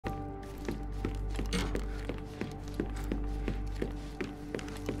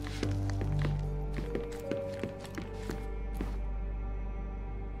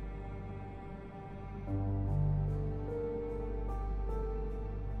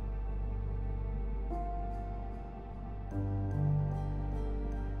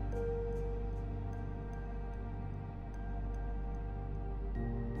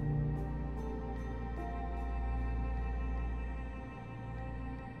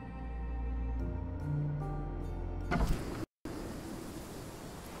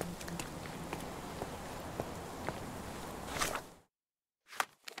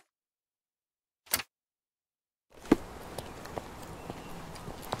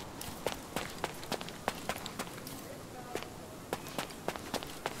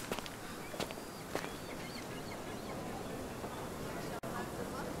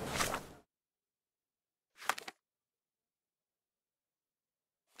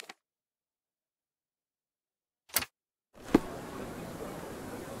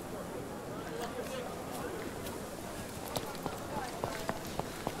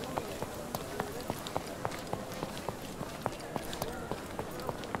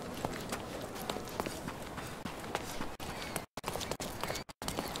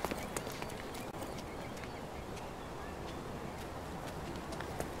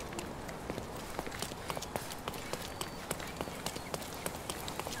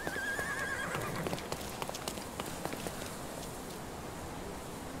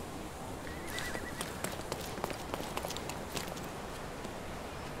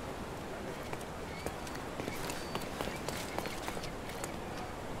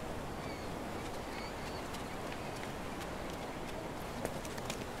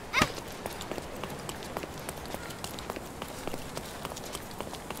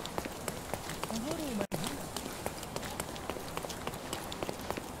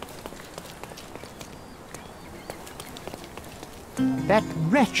That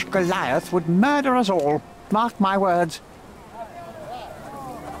wretch Goliath would murder us all. Mark my words.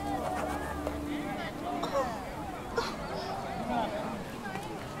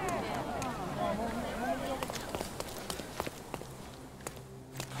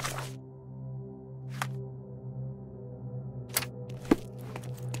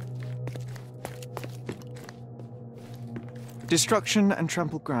 Destruction and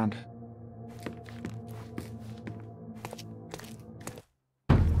trampled ground.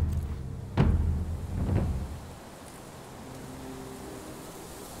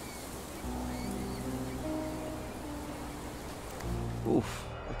 Oof,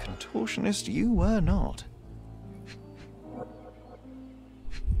 a contortionist you were not.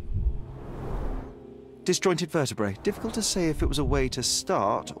 Disjointed vertebrae. Difficult to say if it was a way to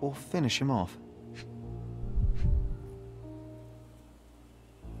start or finish him off.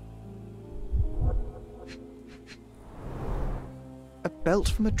 A belt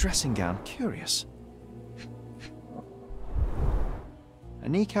from a dressing gown. Curious. A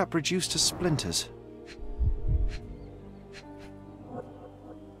kneecap reduced to splinters.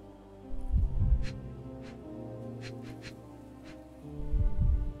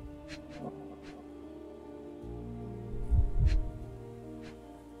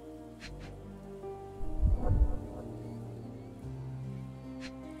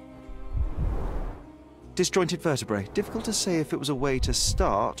 Disjointed vertebrae. Difficult to say if it was a way to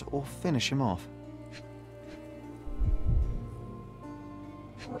start or finish him off.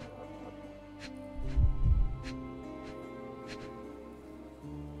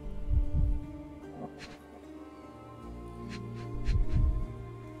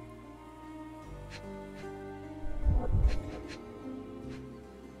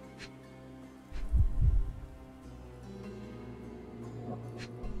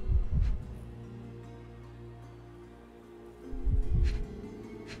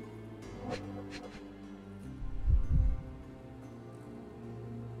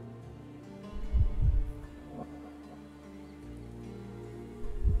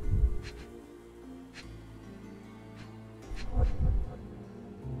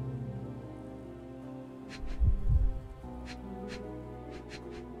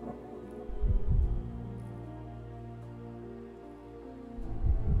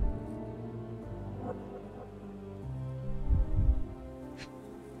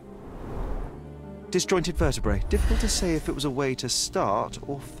 Disjointed vertebrae. Difficult to say if it was a way to start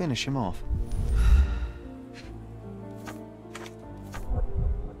or finish him off.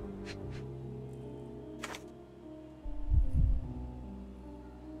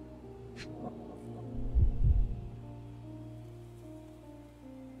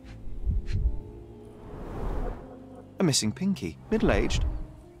 A missing pinky. Middle-aged.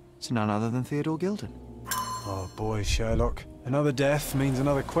 It's none other than Theodore Gilded. Oh boy, Sherlock. Another death means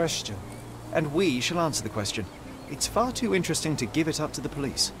another question. And we shall answer the question. It's far too interesting to give it up to the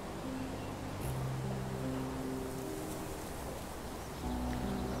police.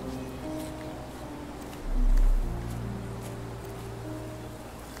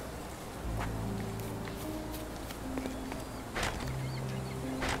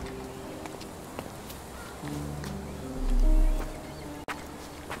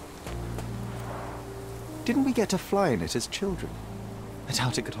 Didn't we get to fly in it as children? I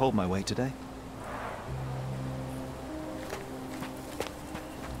doubt it could hold my weight today.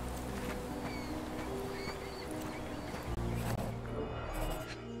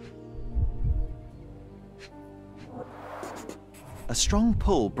 A strong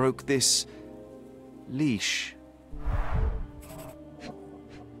pull broke this leash.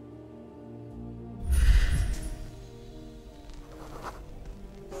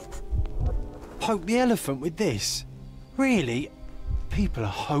 Poke the elephant with this? Really? People are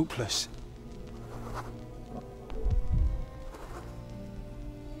hopeless.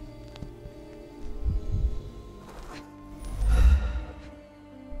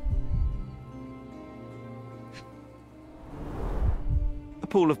 A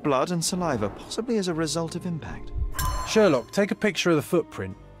pool of blood and saliva, possibly as a result of impact. Sherlock, take a picture of the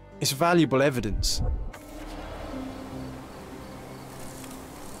footprint. It's valuable evidence.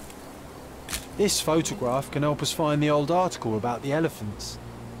 This photograph can help us find the old article about the elephants.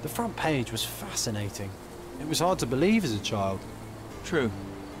 The front page was fascinating. It was hard to believe as a child. True.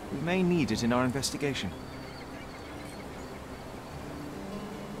 We may need it in our investigation.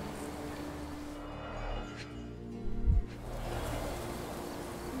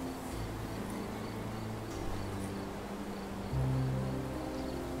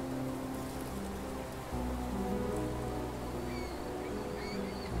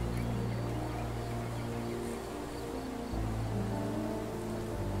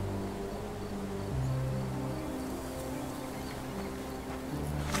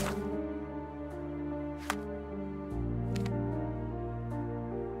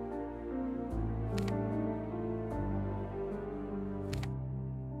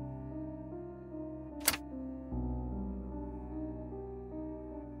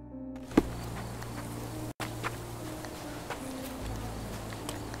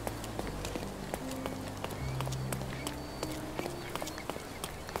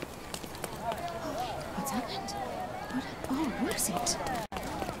 it.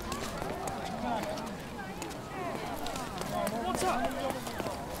 What's up?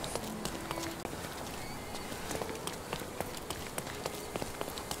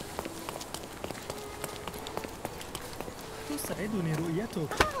 تسعدني رؤيتك.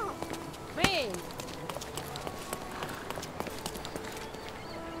 Hey!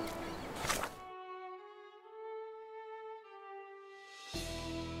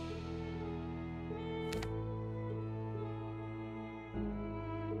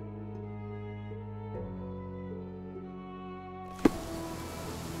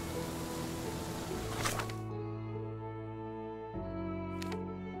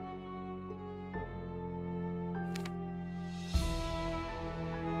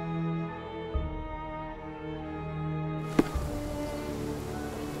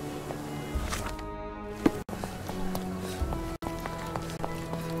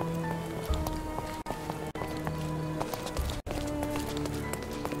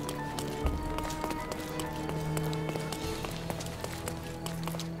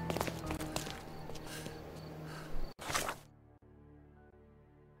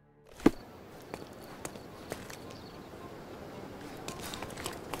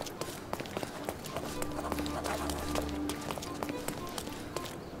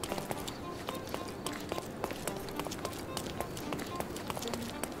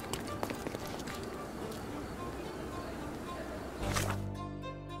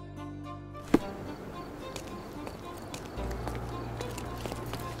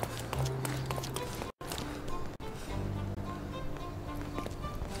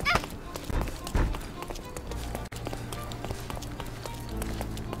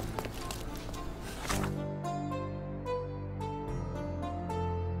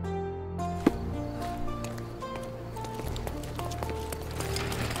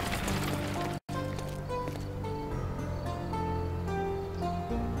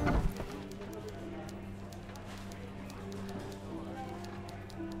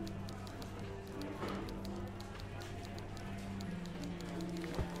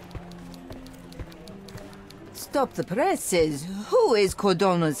 Stop the presses. Who is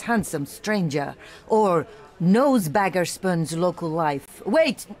Cordona's handsome stranger? Or nosebagger spurns local life?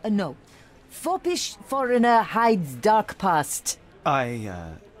 Wait, no. Foppish foreigner hides dark past.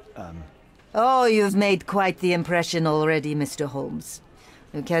 Oh, you've made quite the impression already, Mr. Holmes.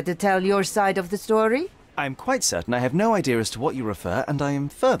 You care to tell your side of the story? I'm quite certain I have no idea as to what you refer, and I am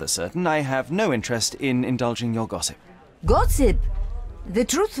further certain I have no interest in indulging your gossip. Gossip? The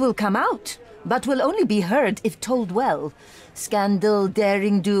truth will come out, but will only be heard if told well. Scandal,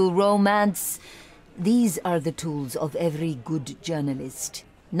 daring-do, romance. These are the tools of every good journalist.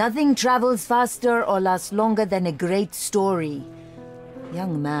 Nothing travels faster or lasts longer than a great story.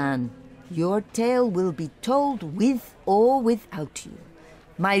 Young man, your tale will be told with or without you.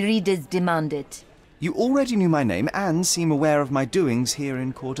 My readers demand it. You already knew my name and seem aware of my doings here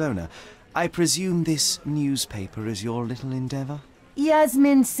in Cordona. I presume this newspaper is your little endeavour?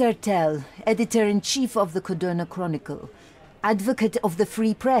 Yasmin Sertel, editor-in-chief of the Cordona Chronicle. Advocate of the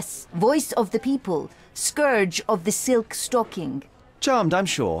free press, voice of the people, scourge of the silk stocking. Charmed, I'm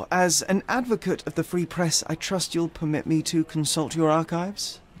sure. As an advocate of the free press, I trust you'll permit me to consult your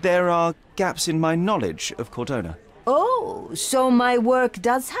archives? There are gaps in my knowledge of Cordona. Oh, so my work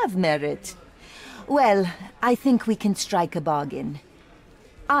does have merit. Well, I think we can strike a bargain.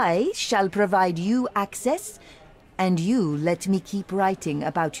 I shall provide you access, and you let me keep writing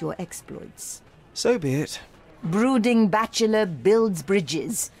about your exploits. So be it. Brooding bachelor builds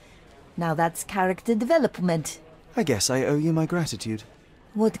bridges. Now that's character development. I guess I owe you my gratitude.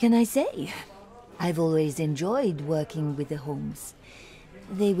 What can I say? I've always enjoyed working with the Holmes.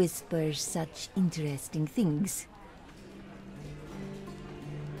 They whisper such interesting things.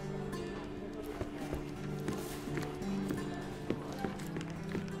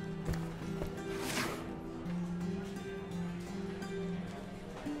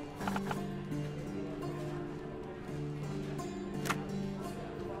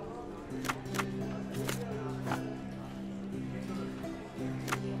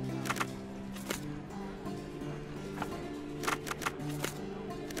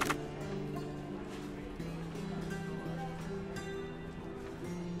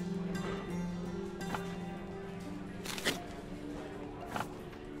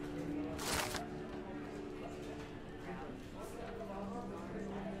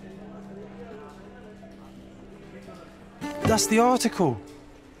 That's the article.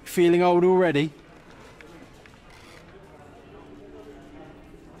 Feeling old already?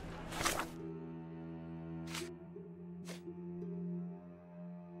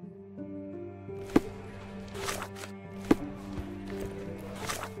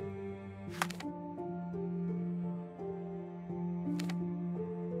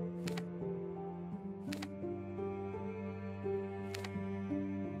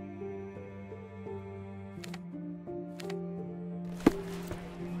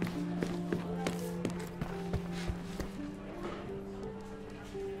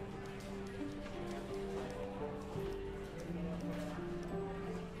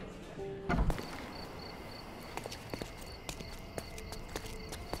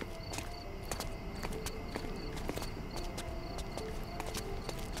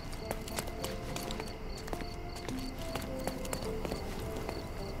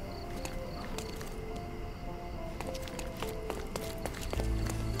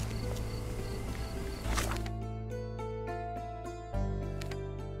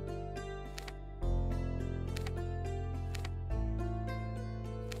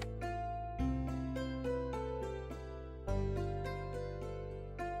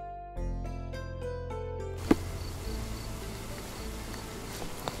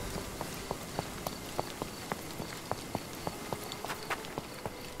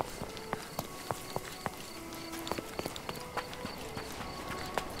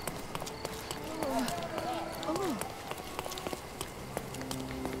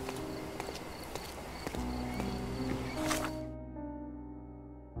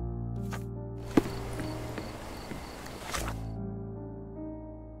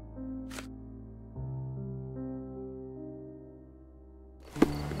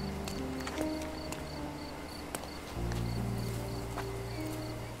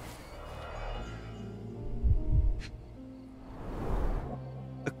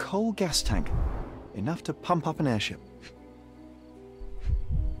 coal gas tank. Enough to pump up an airship.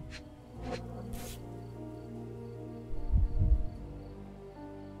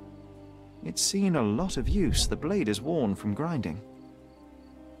 It's seen a lot of use. The blade is worn from grinding.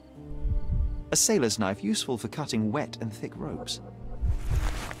 A sailor's knife, useful for cutting wet and thick ropes.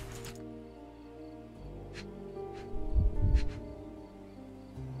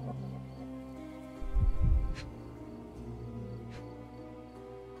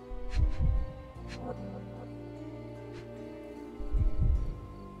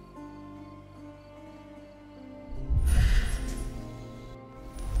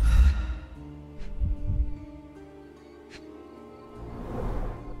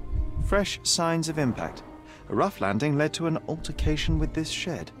 Fresh signs of impact. A rough landing led to an altercation with this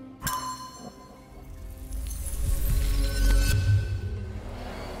shed.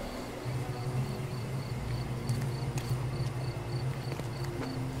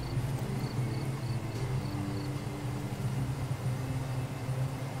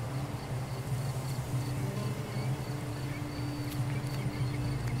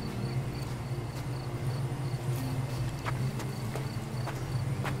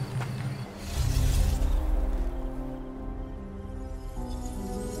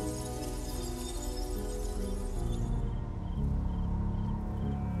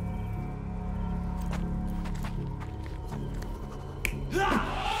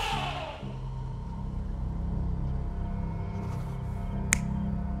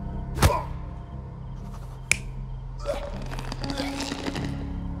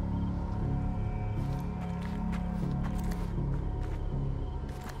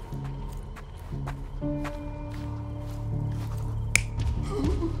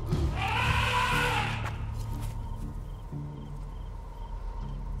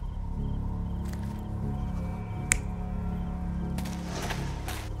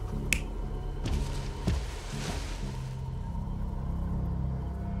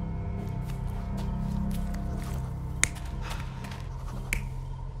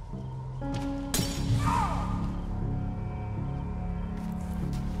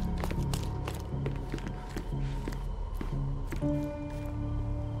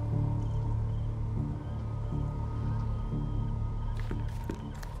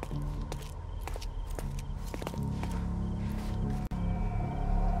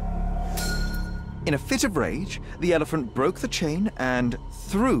 In a fit of rage, the elephant broke the chain and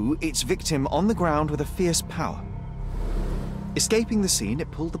threw its victim on the ground with a fierce power. Escaping the scene, it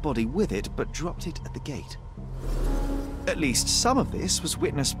pulled the body with it, but dropped it at the gate. At least some of this was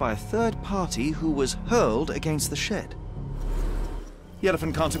witnessed by a third party who was hurled against the shed. The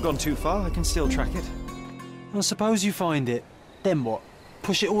elephant can't have gone too far. I can still track it. Well, suppose you find it. Then what?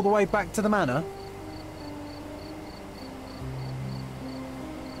 Push it all the way back to the manor?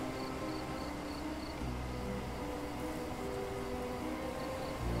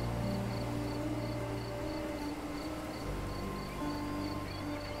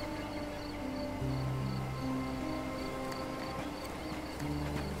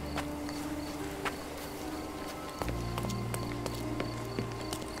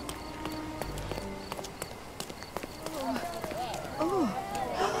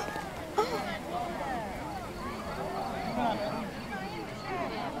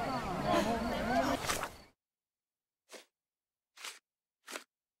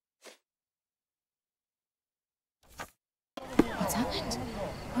 What's happened?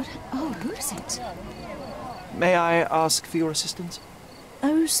 Who is it? May I ask for your assistance?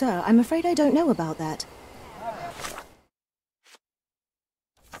 Oh, sir, I'm afraid I don't know about that.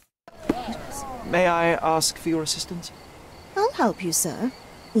 May I ask for your assistance? I'll help you, sir.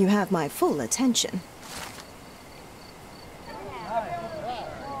 You have my full attention.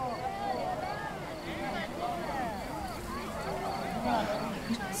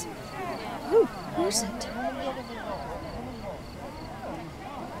 Oh, who is it?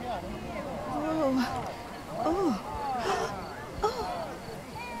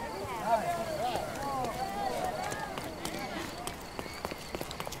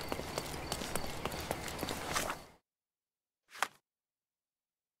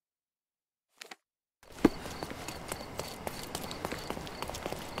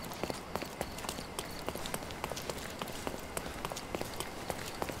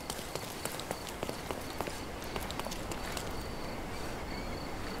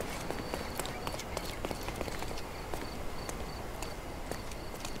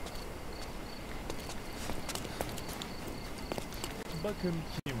 Bakın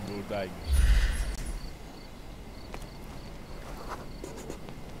kim buradaymış.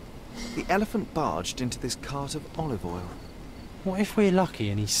 The elephant barged into this cart of olive oil. What if we're lucky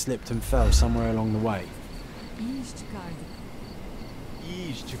and he slipped and fell somewhere along the way?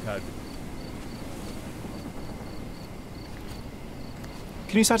 İyi iş çıkardık.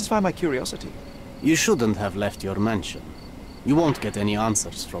 Can you satisfy my curiosity? You shouldn't have left your mansion. You won't get any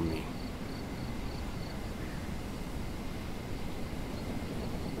answers from me.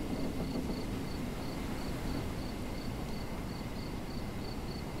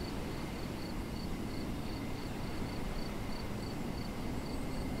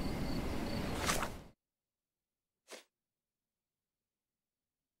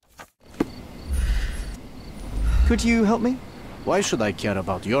 Could you help me? Why should I care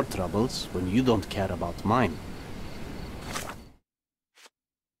about your troubles when you don't care about mine?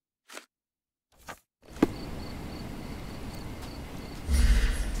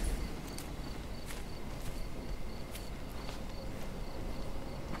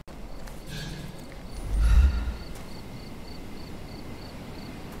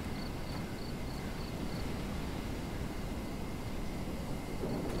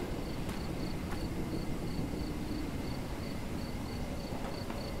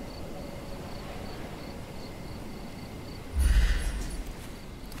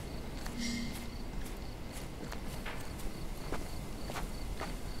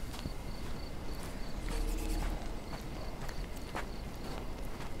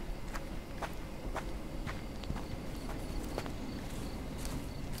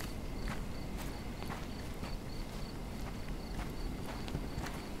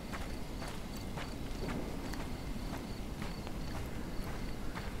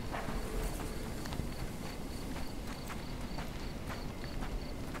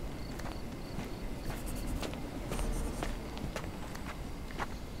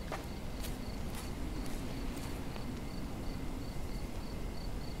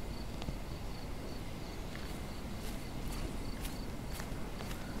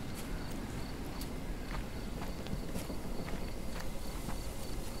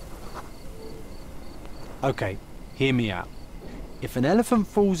 Okay, hear me out. If an elephant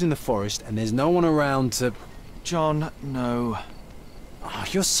falls in the forest and there's no one around to... John, no. Oh,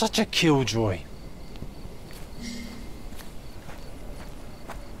 you're such a killjoy.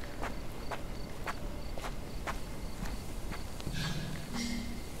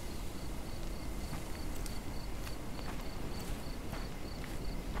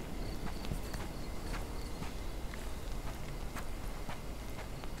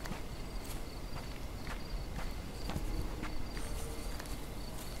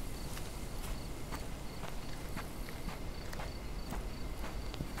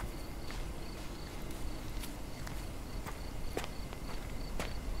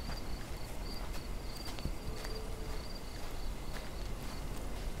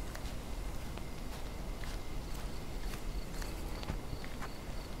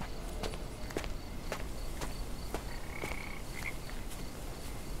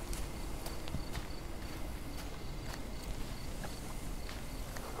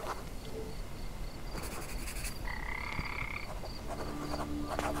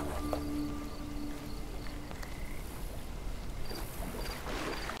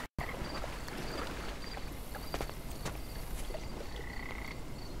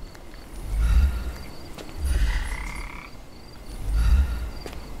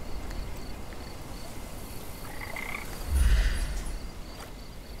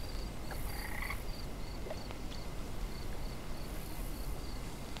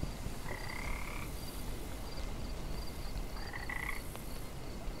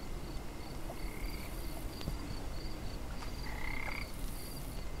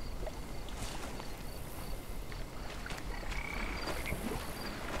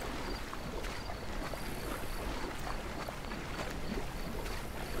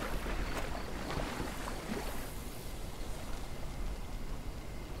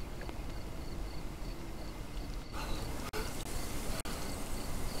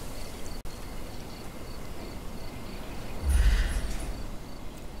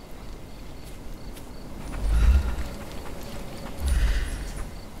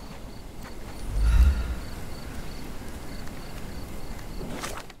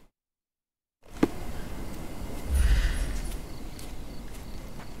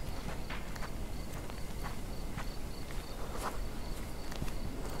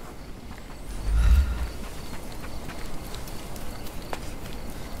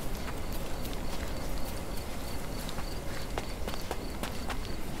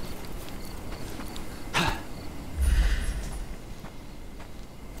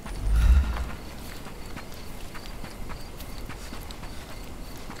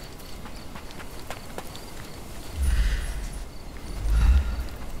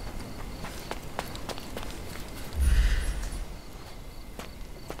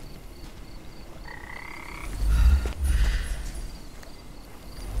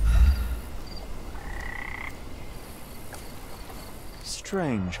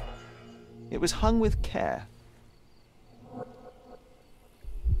 strange. It was hung with care.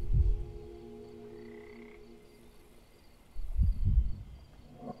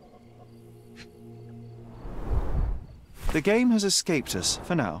 The game has escaped us,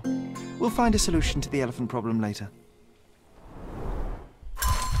 for now. We'll find a solution to the elephant problem later.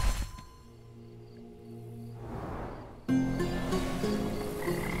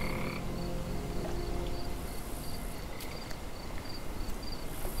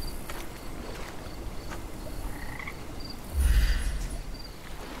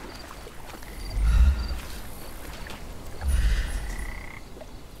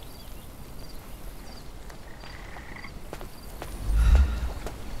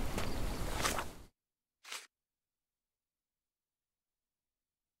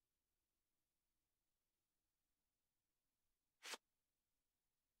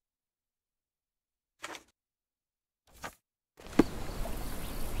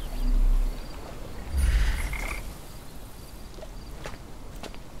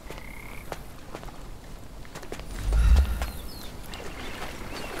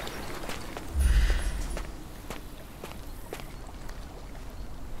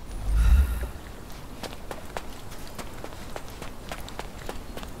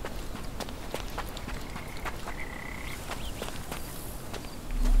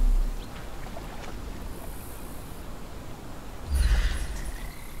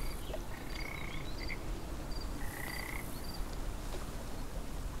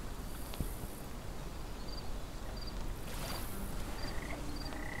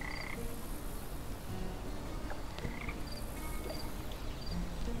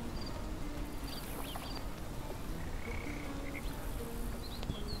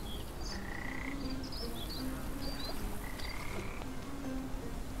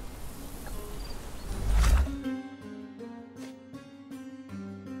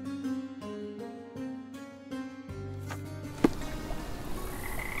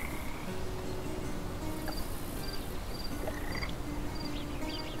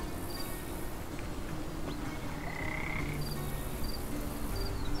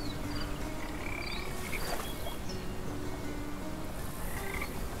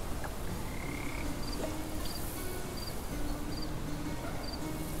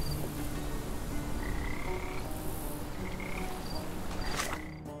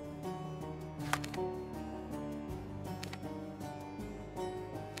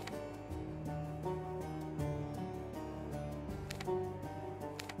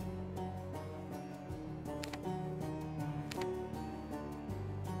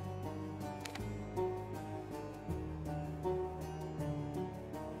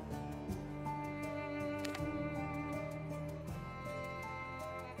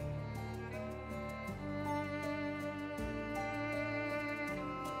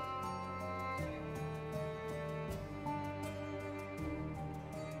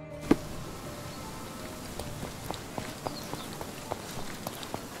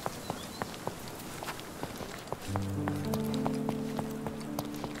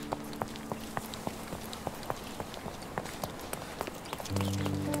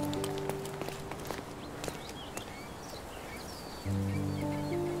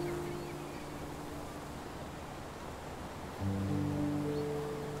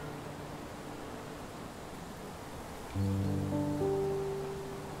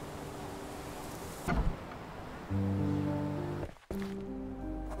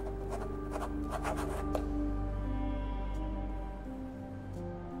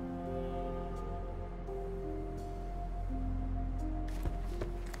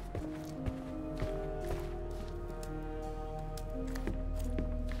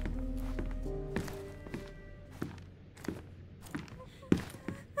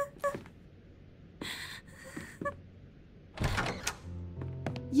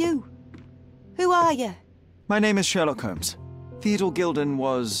 You! Who are you? My name is Sherlock Holmes. Theodore Gilded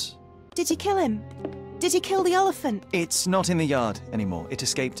was... Did you kill him? Did you kill the elephant? It's not in the yard anymore. It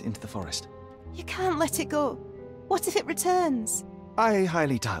escaped into the forest. You can't let it go. What if it returns? I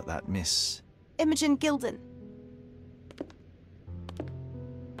highly doubt that, Miss... Imogen Gilded.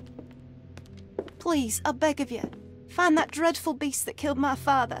 Please, I beg of you, find that dreadful beast that killed my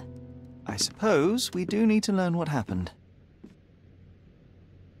father. I suppose we do need to learn what happened.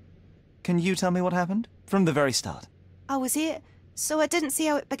 Can you tell me what happened? From the very start. I was here, so I didn't see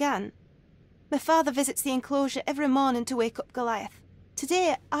how it began. My father visits the enclosure every morning to wake up Goliath.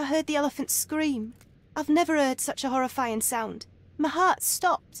 Today, I heard the elephant scream. I've never heard such a horrifying sound. My heart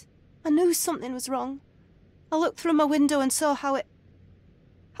stopped. I knew something was wrong. I looked through my window and saw how it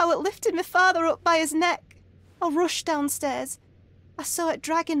lifted my father up by his neck. I rushed downstairs. I saw it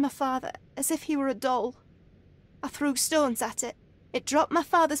dragging my father as if he were a doll. I threw stones at it. It dropped my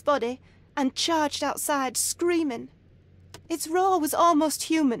father's body and charged outside, screaming. Its roar was almost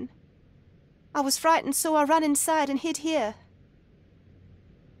human. I was frightened, so I ran inside and hid here.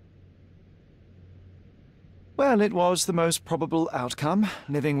 Well, it was the most probable outcome,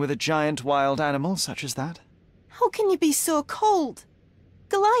 living with a giant wild animal such as that. How can you be so cold?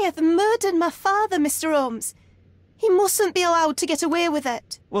 Goliath murdered my father, Mr. Holmes. He mustn't be allowed to get away with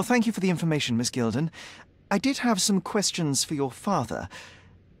it. Well, thank you for the information, Miss Gilded. I did have some questions for your father.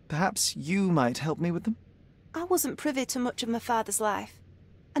 Perhaps you might help me with them? I wasn't privy to much of my father's life,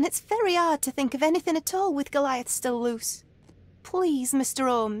 and it's very hard to think of anything at all with Goliath still loose. Please, Mr.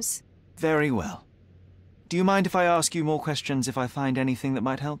 Holmes. Very well. Do you mind if I ask you more questions if I find anything that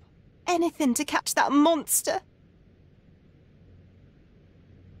might help? Anything to catch that monster.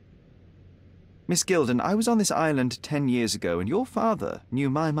 Miss Gilded, I was on this island 10 years ago, and your father knew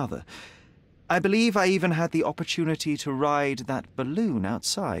my mother. I believe I even had the opportunity to ride that balloon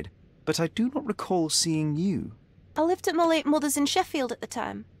outside, but I do not recall seeing you. I lived at my late mother's in Sheffield at the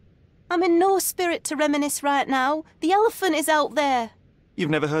time. I'm in no spirit to reminisce right now. The elephant is out there. You've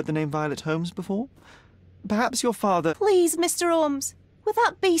never heard the name Violet Holmes before? Perhaps your father... Please, Mr. Holmes. With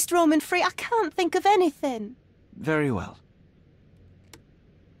that beast roaming free, I can't think of anything. Very well.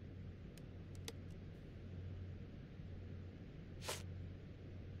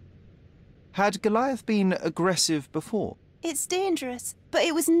 Had Goliath been aggressive before? It's dangerous, but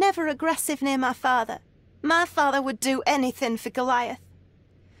it was never aggressive near my father. My father would do anything for Goliath.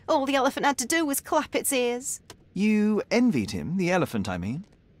 All the elephant had to do was clap its ears. You envied him, the elephant, I mean?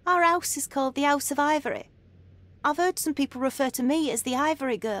 Our house is called the House of Ivory. I've heard some people refer to me as the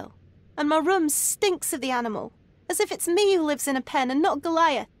Ivory Girl, and my room stinks of the animal, as if it's me who lives in a pen and not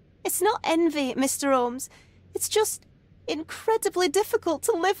Goliath. It's not envy, Mr. Holmes. It's just incredibly difficult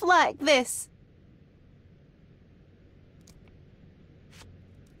to live like this.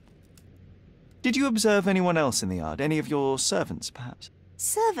 Did you observe anyone else in the yard? Any of your servants, perhaps?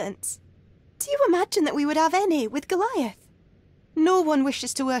 Servants? Do you imagine that we would have any with Goliath? No one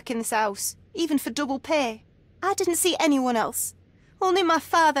wishes to work in this house, even for double pay. I didn't see anyone else. Only my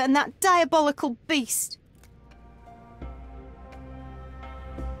father and that diabolical beast.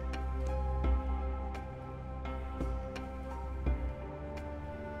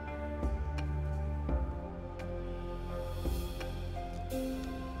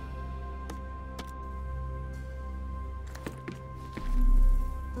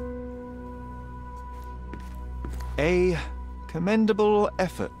 A commendable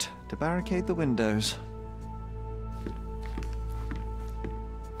effort to barricade the windows.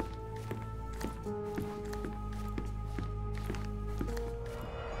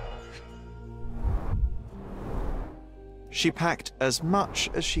 She packed as much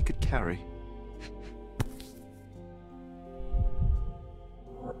as she could carry.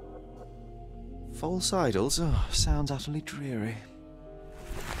 False idols? Oh, sounds utterly dreary.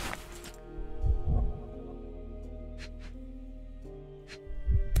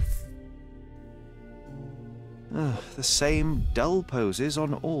 The same dull poses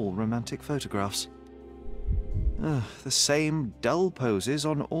on all romantic photographs. The same dull poses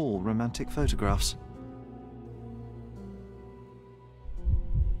on all romantic photographs.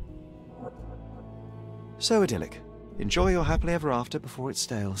 So idyllic. Enjoy your happily ever after before it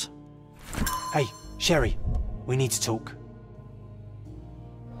stales. Hey, Sherry, we need to talk.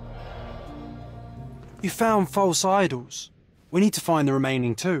 You found false idols. We need to find the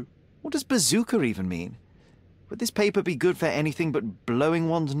remaining two. What does bazooka even mean? Would this paper be good for anything but blowing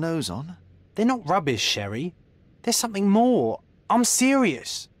one's nose on? They're not rubbish, Sherry. There's something more. I'm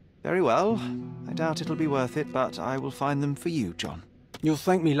serious. Very well. I doubt it'll be worth it, but I will find them for you, John. You'll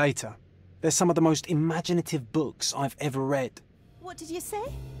thank me later. They're some of the most imaginative books I've ever read. What did you say?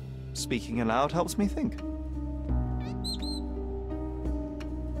 Speaking aloud helps me think.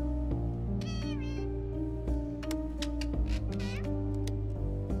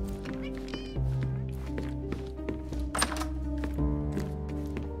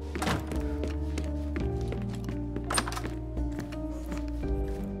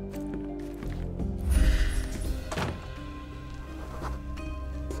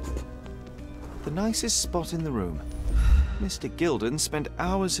 The nicest spot in the room. Mr. Gilded spent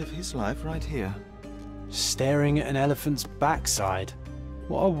hours of his life right here. Staring at an elephant's backside.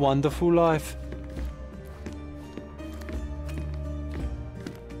 What a wonderful life.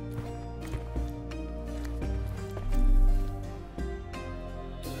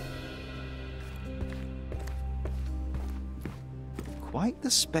 Quite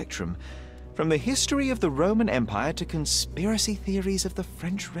the spectrum. From the history of the Roman Empire to conspiracy theories of the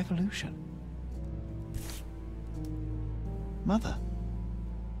French Revolution. Mother.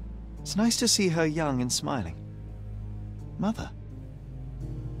 It's nice to see her young and smiling. Mother.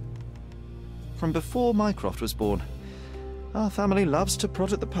 From before Mycroft was born, our family loves to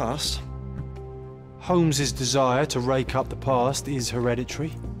prod at the past. Holmes's desire to rake up the past is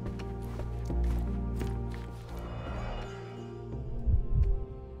hereditary.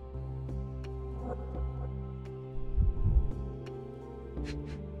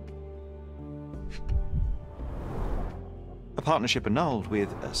 A partnership annulled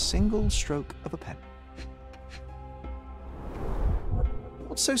with a single stroke of a pen.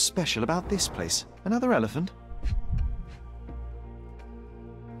 What's so special about this place? Another elephant?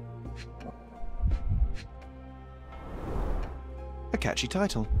 A catchy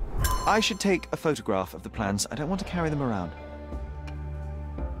title. I should take a photograph of the plans. I don't want to carry them around.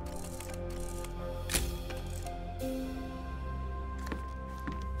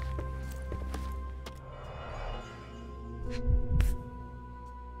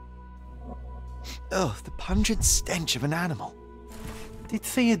 Oh, the pungent stench of an animal. Did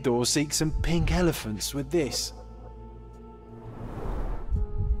Theodore seek some pink elephants with this?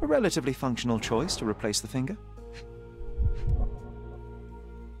 A relatively functional choice to replace the finger.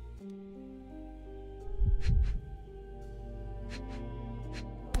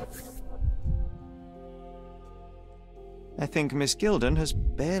 I think Miss Gilded has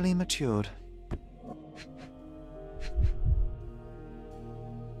barely matured.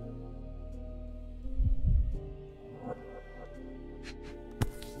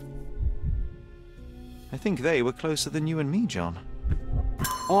 I think they were closer than you and me, John.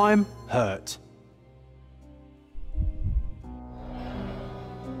 I'm hurt.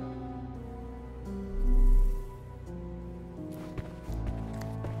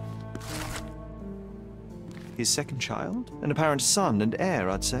 His second child? An apparent son and heir,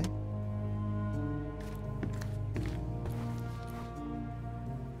 I'd say.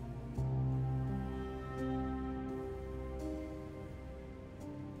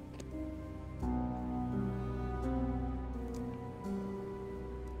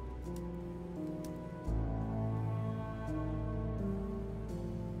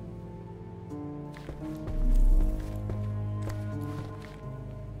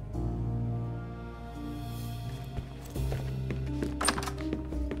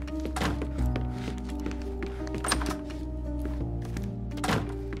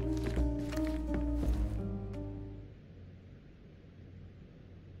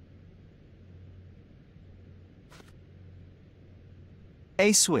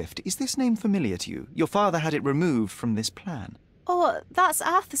 A. Swift, is this name familiar to you? Your father had it removed from this plan. Oh, that's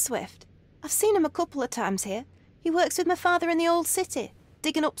Arthur Swift. I've seen him a couple of times here. He works with my father in the old city,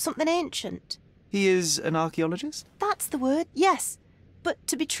 digging up something ancient. He is an archaeologist? That's the word, yes. But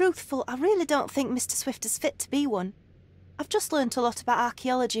to be truthful, I really don't think Mr. Swift is fit to be one. I've just learnt a lot about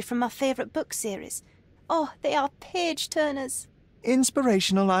archaeology from my favourite book series. Oh, they are page-turners.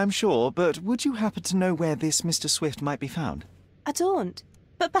 Inspirational, I'm sure, but would you happen to know where this Mr. Swift might be found? I don't.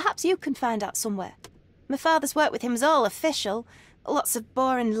 But perhaps you can find out somewhere. My father's work with him is all official. Lots of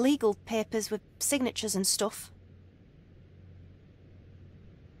boring legal papers with signatures and stuff.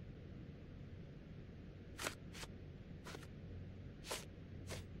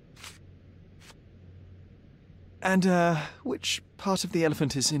 And, which part of the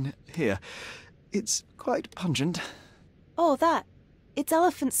elephant is in here? It's quite pungent. Oh, that. It's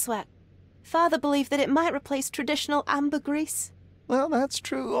elephant sweat. Father believed that it might replace traditional ambergris. Well, that's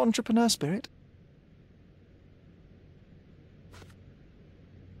true entrepreneur spirit.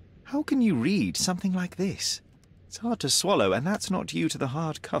 How can you read something like this? It's hard to swallow, and that's not due to the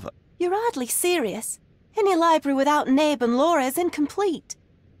hard cover. You're hardly serious. Any library without Nabe and Laura is incomplete.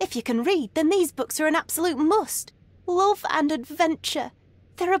 If you can read, then these books are an absolute must. Love and adventure.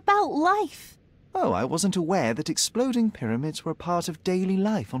 They're about life. Oh, I wasn't aware that exploding pyramids were a part of daily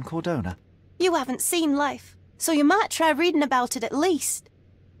life on Cordona. You haven't seen life, so you might try reading about it at least.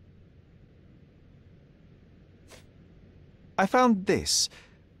 I found this.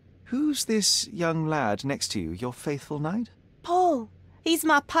 Who's this young lad next to you, your faithful knight? Paul. He's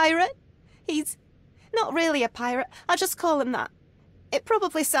my pirate. He's not really a pirate. I just call him that. It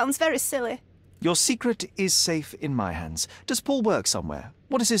probably sounds very silly. Your secret is safe in my hands. Does Paul work somewhere?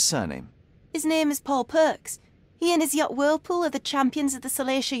 What is his surname? His name is Paul Perks. He and his yacht Whirlpool are the champions of the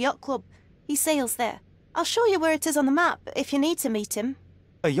Salacia Yacht Club. He sails there. I'll show you where it is on the map if you need to meet him.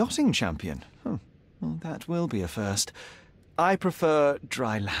 A yachting champion? Well, that will be a first. I prefer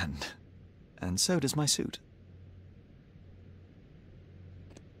dry land. And so does my suit.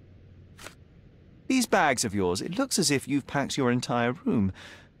 These bags of yours, it looks as if you've packed your entire room.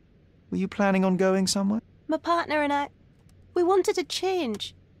 Were you planning on going somewhere? My partner and I, we wanted a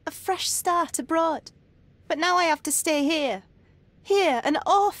change, a fresh start abroad. But now I have to stay here. Here, an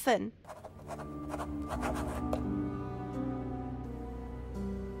orphan.